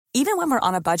Even when we're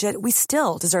on a budget, we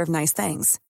still deserve nice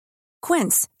things.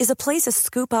 Quince is a place to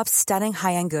scoop up stunning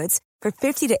high-end goods for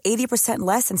 50 to 80%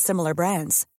 less than similar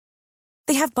brands.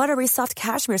 They have buttery soft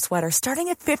cashmere sweaters starting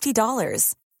at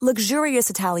 $50, luxurious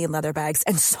Italian leather bags,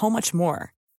 and so much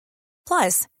more.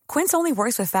 Plus, Quince only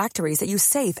works with factories that use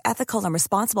safe, ethical, and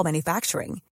responsible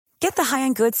manufacturing. Get the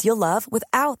high-end goods you'll love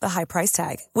without the high price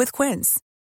tag with Quince.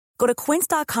 Go to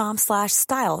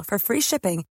quince.com/style for free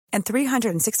shipping and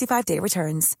 365-day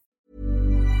returns.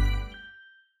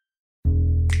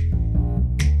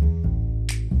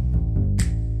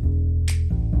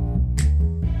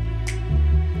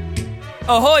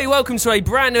 Ahoy, welcome to a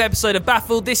brand new episode of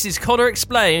Baffled. This is Connor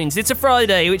Explains. It's a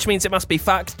Friday, which means it must be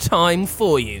fact time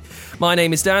for you. My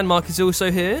name is Dan, Mark is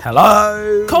also here.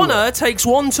 Hello! Connor takes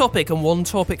one topic and one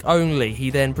topic only. He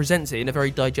then presents it in a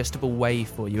very digestible way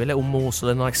for you. A little morsel,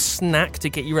 a nice snack to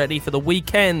get you ready for the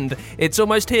weekend. It's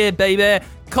almost here, baby.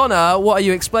 Connor, what are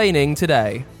you explaining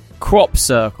today? Crop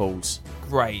circles.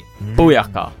 Great.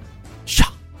 Booyaka.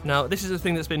 Now, this is a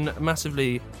thing that's been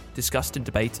massively discussed and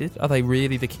debated. Are they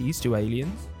really the keys to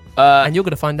aliens? And you're going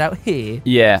to find out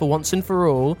here, for once and for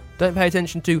all. Don't pay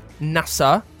attention to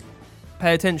NASA.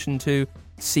 Pay attention to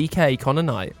CK Connor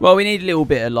Knight. Well, we need a little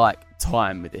bit of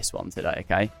time with this one today,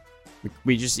 okay?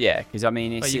 We just because I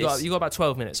mean you got about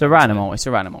 12 minutes. It's a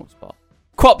random spot.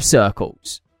 Crop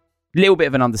circles. Little bit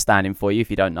of an understanding for you if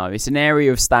you don't know. It's an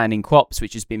area of standing crops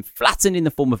which has been flattened in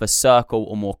the form of a circle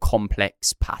or more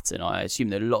complex pattern. I assume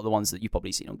that a lot of the ones that you've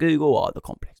probably seen on Google are the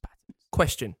complex patterns.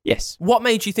 Question. Yes. What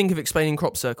made you think of explaining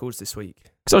crop circles this week?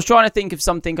 Because I was trying to think of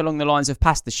something along the lines of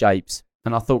pasta shapes,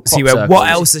 and I thought crop circles. What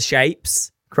else are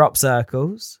shapes? Crop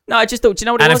circles. No, I just thought, do you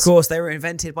know what it was? And of course, they were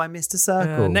invented by Mr.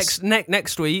 Circles.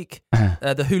 Next week,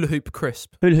 the hula hoop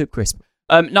crisp. Hula hoop crisp.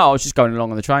 No, I was just going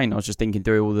along on the train. I was just thinking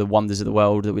through all the wonders of the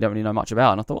world that we don't really know much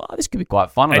about. And I thought, this could be quite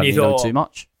fun. I don't really know too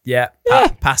much. Yeah.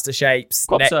 Pasta shapes.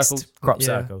 Crop circles. Crop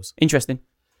circles. Interesting.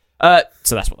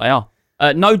 So that's what they are.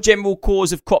 No general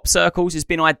cause of crop circles has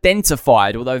been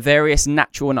identified, although various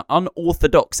natural and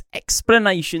unorthodox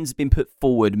explanations have been put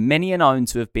forward. Many are known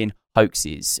to have been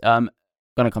hoaxes. Going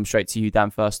to come straight to you,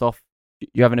 Dan, first off.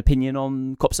 You have an opinion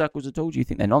on crop circles at all? Do you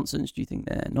think they're nonsense? Do you think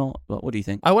they're not? What do you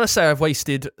think? I want to say I've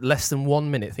wasted less than 1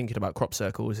 minute thinking about crop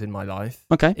circles in my life.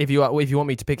 Okay. If you want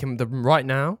me to pick them right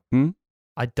now,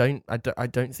 I don't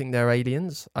think they're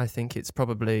aliens. I think it's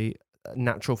probably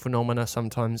natural phenomena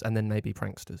sometimes, and then maybe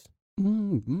pranksters.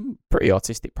 Pretty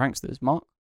artistic pranksters, Mark.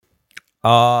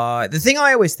 The thing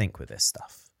I always think with this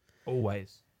stuff.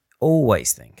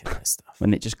 Always think of this stuff.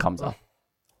 When it just comes up.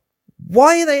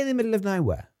 Why are they in the middle of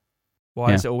nowhere?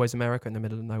 Why is it always America in the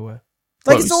middle of nowhere?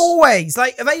 It's always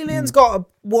have aliens got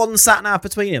one sat nav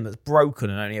between them that's broken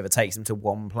and only ever takes them to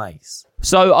one place?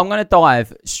 So I'm going to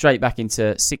dive straight back into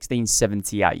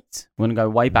 1678. We're going to go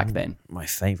way back then. My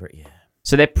favourite year.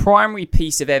 So their primary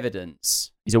piece of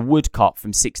evidence is a woodcut from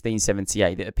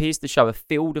 1678 that appears to show a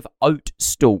field of oat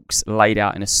stalks laid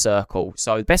out in a circle.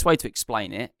 So the best way to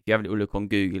explain it, if you have a little look on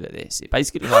Google at this, it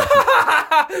basically looks like...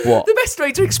 What? The best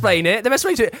way to explain it, the best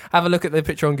way to have a look at the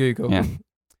picture on Google. Yeah.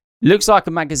 Looks like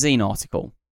a magazine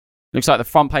article. Looks like the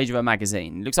front page of a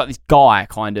magazine. Looks like this guy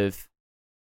kind of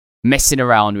messing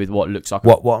around with what looks like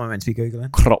What am I meant to be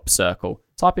Googling? Crop circle.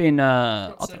 Type in,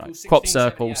 crop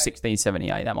circle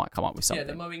 1678. That might come up with something.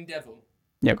 Yeah, the mowing devil.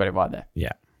 Yeah, got it right there.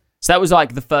 Yeah. So that was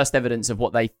like the first evidence of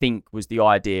what they think was the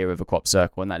idea of a crop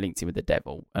circle, and that linked in with the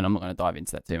devil. And I'm not going to dive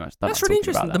into that too much. That's really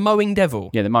interesting. The mowing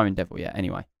devil. Yeah, the mowing devil, yeah.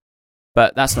 Anyway.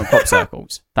 But that's not crop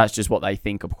circles. That's just what they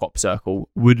think a crop circle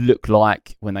would look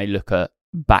like when they look at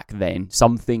back then.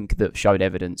 Something that showed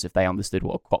evidence if they understood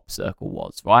what a crop circle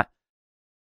was, right?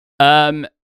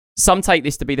 Some take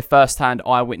this to be the first-hand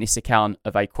eyewitness account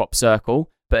of a crop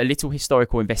circle, but a little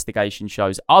historical investigation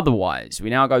shows otherwise. We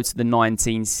now go to the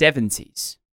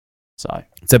 1970s. So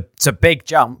it's a big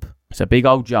jump. It's a big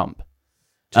old jump.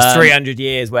 Just 300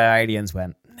 years where aliens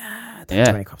went, don't do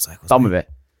any crop circles. Done with it.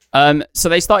 So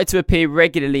they started to appear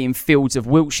regularly in fields of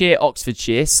Wiltshire,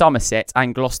 Oxfordshire, Somerset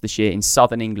and Gloucestershire in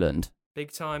southern England.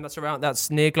 Big time.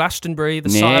 That's near Glastonbury, the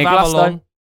site of Avalon.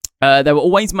 They were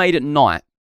always made at night,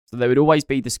 so they would always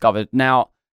be discovered. Now,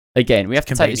 again, we have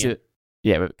to take this with,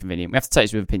 convenient. We have to take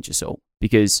this with a pinch of salt,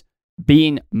 because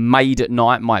being made at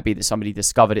night might be that somebody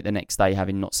discovered it the next day,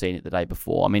 having not seen it the day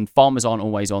before. I mean, farmers aren't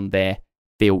always on their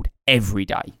field every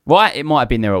day, right? It might have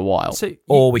been there a while. So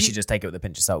we should just take it with a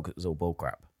pinch of salt because it was all bull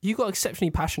crap. You got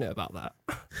exceptionally passionate about that.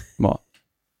 What?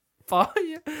 I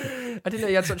didn't know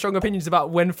you had such strong opinions about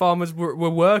when farmers were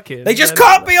working. They just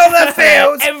can't be on their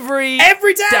fields every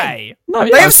day. No,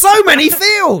 They have so many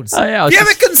fields. Have you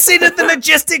ever considered the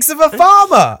logistics of a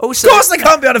farmer? Also, of course they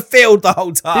can't be on a field the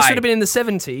whole time. This would have been in the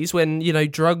 70s when,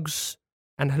 drugs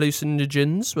and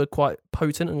hallucinogens were quite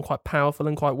potent and quite powerful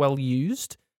and quite well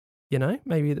used.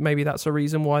 Maybe that's a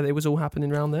reason why it was all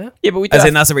happening around there. Yeah, but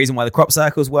that's the reason why the crop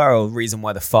circles were, or the reason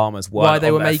why the farmers were. Why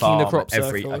they were making the crop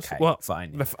circles. Okay, well,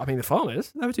 fine. The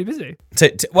farmers, they were too busy.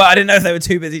 Well, I didn't know if they were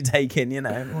too busy taking,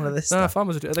 all of this stuff.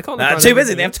 Farmers are they can't. They're too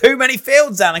busy. They have too many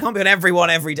fields down. They can't be on every one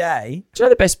every day. Do you know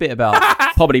the best bit about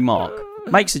Poverty Mark?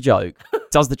 Makes a joke,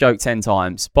 does the joke 10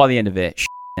 times. By the end of it,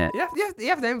 you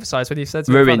have to emphasise when you said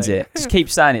something ruins funny. it. Just keep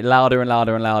saying it louder and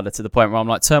louder and louder to the point where I'm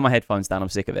like, turn my headphones down. I'm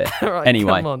sick of it. Right,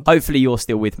 anyway, hopefully you're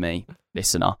still with me,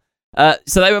 listener.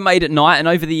 So they were made at night, and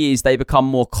over the years they become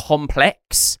more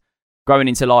complex, growing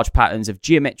into large patterns of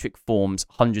geometric forms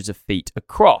hundreds of feet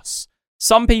across.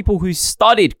 Some people who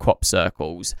studied crop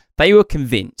circles, they were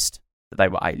convinced that they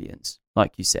were aliens,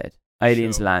 like you said.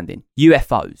 Aliens landing.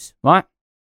 UFOs, right?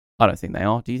 I don't think they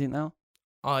are. Do you think they are?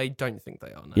 I don't think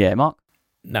they are, no. Yeah, Mark?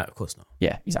 No, of course not.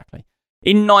 Yeah, exactly.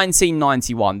 In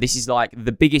 1991, this is like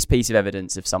the biggest piece of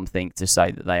evidence of something to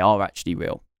say that they are actually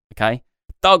real, okay?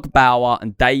 Doug Bauer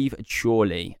and Dave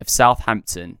Chorley of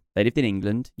Southampton, they lived in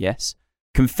England, yes,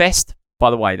 confessed,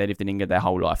 by the way, they lived in England their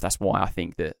whole life. That's why I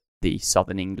think that the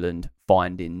Southern England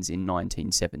findings in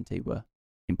 1970 were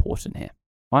important here,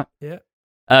 right? Yeah.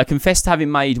 Confessed to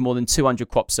having made more than 200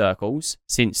 crop circles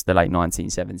since the late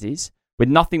 1970s, with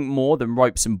nothing more than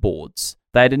ropes and boards.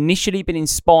 They had initially been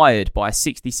inspired by a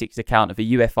 66 account of a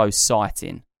UFO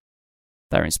sighting.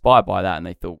 They were inspired by that and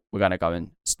they thought, we're going to go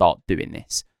and start doing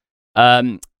this.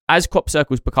 As crop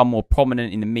circles become more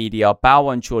prominent in the media,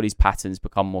 Bauer and Chorley's patterns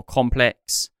become more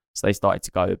complex. So they started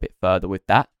to go a bit further with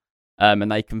that. And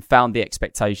they confound the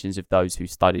expectations of those who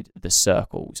studied the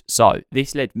circles. So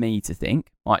this led me to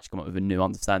think, I actually come up with a new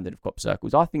understanding of crop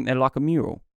circles. I think they're like a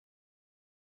mural.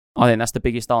 I think that's the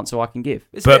biggest answer I can give.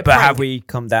 But have we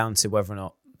come down to whether or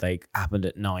not they happened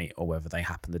at night or whether they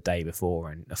happened the day before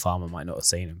and a farmer might not have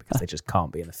seen them because they just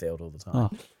can't be in the field all the time?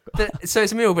 So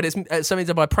it's a mural, but it's something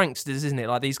done by pranksters, isn't it?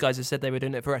 Like these guys have said they were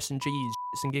doing it for S&Gs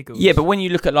and giggles. Yeah, but when you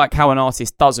look at like how an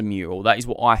artist does a mural, that is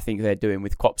what I think they're doing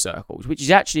with crop circles, which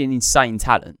is actually an insane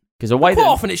talent. Because quite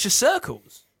often it's just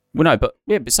circles. Well, no,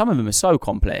 but some of them are so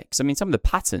complex. I mean, some of the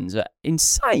patterns are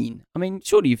insane. I mean,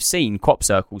 surely you've seen crop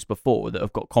circles before that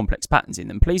have got complex patterns in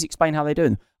them. Please explain how they do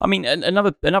them. I mean,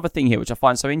 another thing here, which I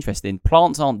find so interesting,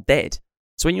 plants aren't dead.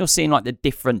 So when you're seeing like the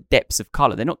different depths of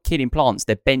colour, they're not killing plants.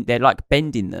 They're like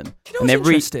bending them. Do you know what's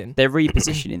interesting? They're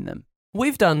repositioning them.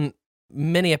 We've done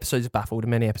many episodes of Baffled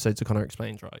and many episodes of Connor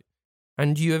Explains, right?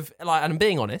 And you have, and I'm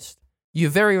being honest,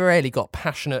 you've very rarely got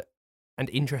passionate and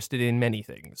interested in many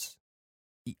things.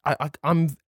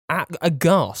 I'm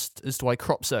aghast as to why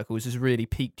crop circles has really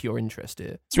piqued your interest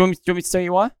here. Do you want me to tell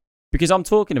you why? Because I'm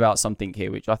talking about something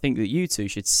here which I think that you two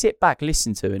should sit back,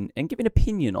 listen to, and give an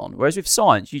opinion on. Whereas with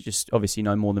science, you just obviously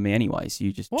know more than me anyway, so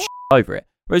you just over it.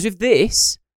 Whereas with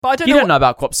this, you don't know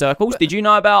about crop circles. Did you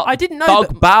know about I didn't know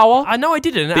Doug Bauer? I know I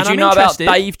didn't. Did you know about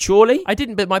Dave Chorley? I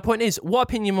didn't, but my point is, what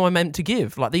opinion am I meant to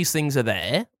give? Like, these things are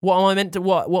there. What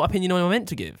opinion am I meant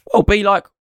to give? Well, be like,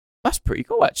 that's pretty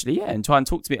cool, actually, yeah, and try and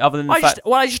talk to me other than the fact...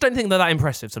 I just don't think they're that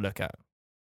impressive to look at.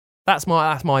 That's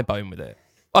my bone with it.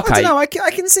 Okay. I don't know,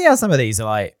 I can see how some of these are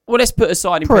like... Well, let's put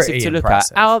aside impressive to look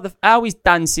at. How is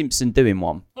Dan Simpson doing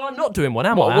one? Well, I'm not doing one,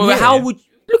 am I? Well, how would...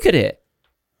 Look at it.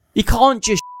 You can't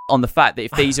just on the fact that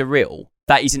if these are real,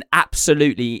 that is an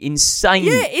absolutely insane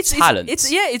talent.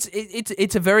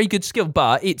 It's a very good skill,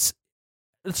 but it's...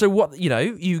 So what,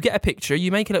 you get a picture,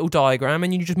 you make a little diagram,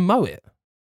 and you just mow it.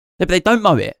 No, but they don't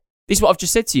mow it. This is what I've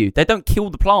just said to you. They don't kill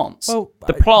the plants. Well,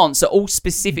 the plants are all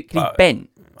specifically bent.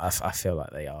 I feel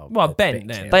like they are. Well, bent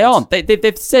then. They aren't.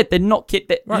 They've said they're not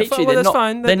kidding. Right,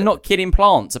 They're not kidding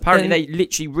plants. Apparently, they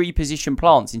literally reposition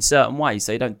plants in certain ways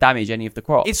so they don't damage any of the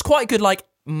crop. It's quite good, like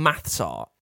maths art,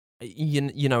 in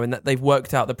that they've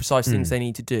worked out the precise things they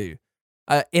need to do.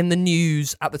 In the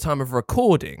news at the time of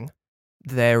recording,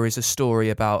 there is a story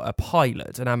about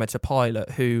an amateur pilot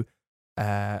who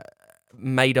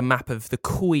made a map of the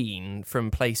Queen from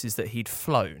places that he'd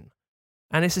flown.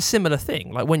 And it's a similar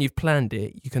thing. Like, when you've planned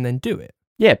it, you can then do it.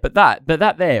 Yeah, but that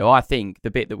there, I think,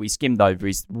 the bit that we skimmed over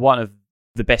is one of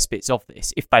the best bits of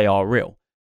this, if they are real.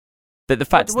 That the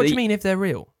fact. What do you mean, if they're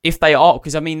real? If they are,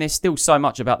 because I mean, there's still so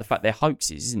much about the fact they're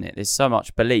hoaxes, isn't it? There's so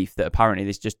much belief that apparently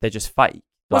they're just fake.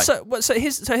 Like, so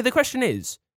the question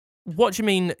is, what do you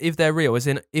mean if they're real? As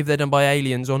in, if they're done by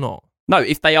aliens or not? No,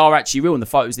 if they are actually real and the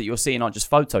photos that you're seeing aren't just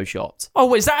photoshopped.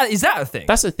 Oh, is that a thing?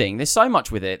 That's a thing. There's so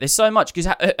much with it. There's so much,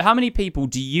 because how many people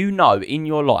do you know in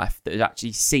your life that has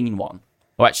actually seen one?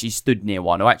 Or actually stood near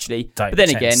one? Or actually... Don't but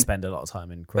then again, spend a lot of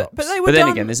time in crops. But then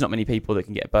again, there's not many people that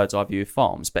can get a bird's eye view of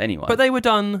farms. But anyway. But they were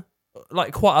done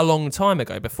like quite a long time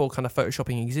ago, before kind of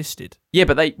photoshopping existed. Yeah,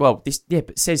 but but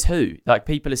says who? Like,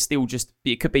 people are still just...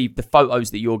 It could be the photos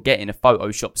that you're getting are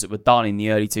photoshops that were done in the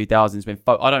early 2000s when...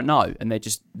 I don't know. And they're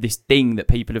just this thing that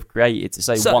people have created to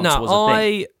say was a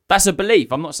thing. That's a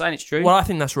belief. I'm not saying it's true. Well, I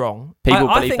think that's wrong. People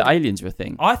believe that aliens are a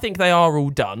thing. I think they are all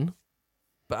done.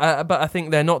 But I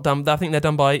think they're not done. I think they're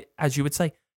done by, as you would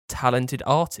say, talented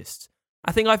artists.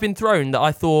 I think I've been thrown that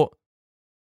I thought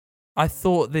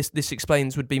this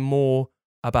explains would be more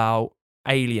about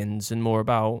aliens and more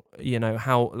about, you know,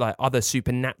 how like other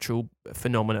supernatural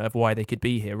phenomena of why they could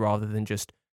be here, rather than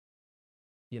just,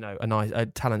 you know, a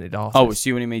talented artist. Oh, so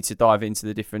you wanted me to dive into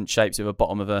the different shapes of a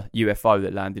bottom of a UFO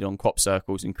that landed on crop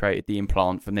circles and created the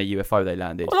implant from their UFO they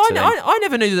landed? Well, I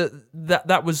never knew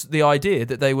that was the idea,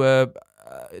 that they were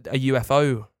a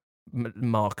UFO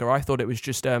marker. I thought it was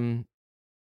just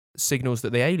signals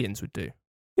that the aliens would do.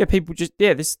 Yeah, people just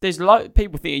there's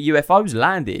people think UFOs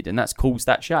landed and that's caused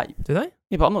that shape. Do they?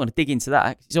 Yeah, but I'm not going to dig into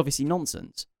that. It's obviously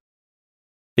nonsense.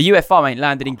 A UFO ain't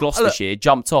landed in Gloucestershire,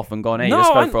 jumped off and gone, hey, let's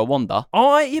go for a wander.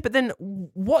 But then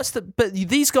but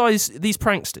these guys, these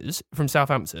pranksters from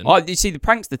Southampton. You see, the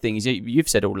prankster thing is, you've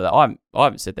said all of that. I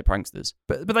haven't said they're pranksters.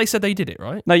 But they said they did it,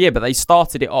 right? No, yeah, but they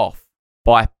started it off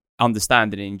by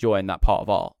understanding and enjoying that part of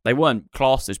art. They weren't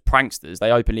classed as pranksters.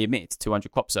 They openly admitted to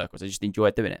 200 crop circles. They just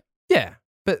enjoyed doing it. Yeah,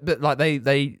 but like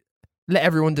they let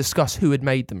everyone discuss who had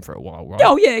made them for a while, right?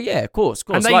 Oh, yeah, of course.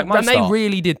 And they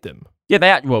really did them.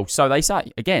 Yeah, so they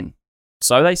say. Again,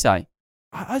 so they say.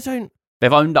 I don't...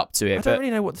 They've owned up to it. I don't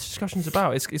really know what this discussion's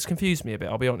about. It's confused me a bit,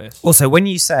 I'll be honest. Also, when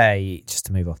you say... Just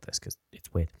to move off this, because it's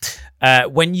weird.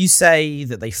 When you say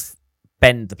that they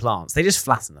bend the plants, they just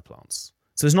flatten the plants.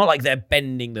 So it's not like they're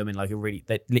bending them in like a really...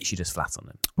 They literally just flatten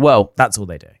them. Well... That's all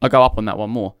they do. I'll go up on that one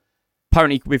more.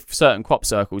 Apparently, with certain crop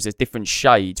circles, there's different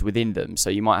shades within them. So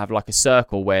you might have like a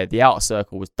circle where the outer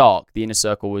circle was dark, the inner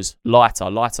circle was lighter.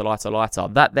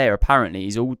 That there apparently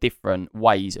is all different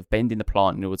ways of bending the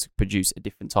plant in order to produce a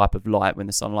different type of light when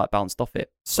the sunlight bounced off it.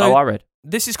 So I read.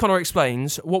 This is Connor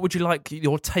Explains. What would you like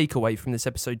your takeaway from this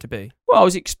episode to be? Well, I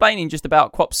was explaining just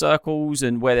about crop circles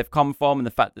and where they've come from and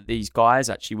the fact that these guys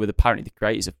actually were apparently the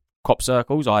creators of crop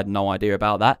circles. I had no idea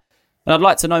about that. And I'd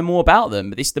like to know more about them,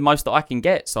 but this is the most that I can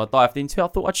get, so I dived into it. I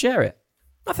thought I'd share it.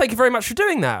 Well, thank you very much for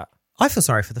doing that. I feel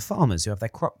sorry for the farmers who have their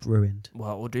crop ruined.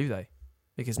 Well, or do they?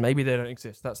 Because maybe they don't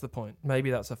exist. That's the point. Maybe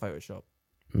that's a Photoshop.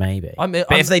 Maybe. But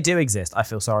if they do exist, I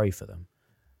feel sorry for them.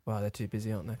 Well, they're too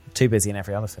busy, aren't they? Too busy in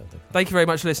every other field. Thank you very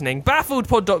much for listening.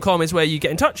 Baffledpod.com is where you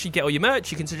get in touch. You get all your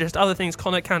merch. You can suggest other things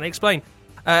Connor can't explain.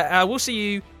 We'll see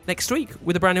you next week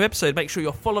with a brand new episode. Make sure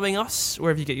you're following us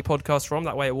wherever you get your podcast from.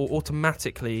 That way it will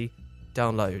automatically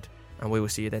download. And we will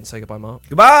see you then. Say goodbye, Mark.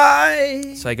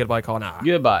 Goodbye. Say goodbye, Connor.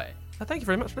 Goodbye. Thank you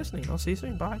very much for listening. I'll see you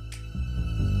soon. Bye.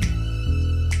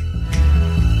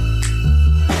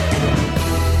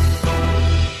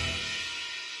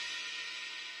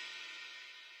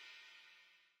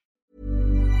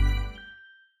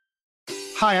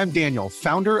 Hi, I'm Daniel,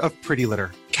 founder of Pretty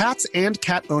Litter. Cats and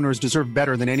cat owners deserve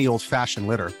better than any old-fashioned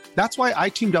litter. That's why I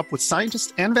teamed up with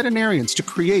scientists and veterinarians to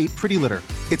create Pretty Litter.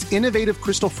 Its innovative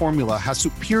crystal formula has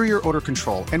superior odor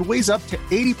control and weighs up to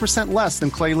 80% less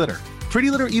than clay litter.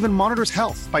 Pretty Litter even monitors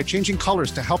health by changing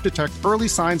colors to help detect early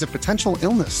signs of potential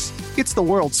illness. It's the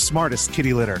world's smartest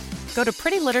kitty litter. Go to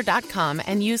prettylitter.com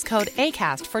and use code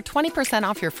ACAST for 20%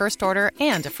 off your first order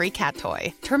and a free cat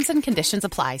toy. Terms and conditions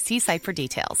apply. See site for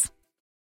details.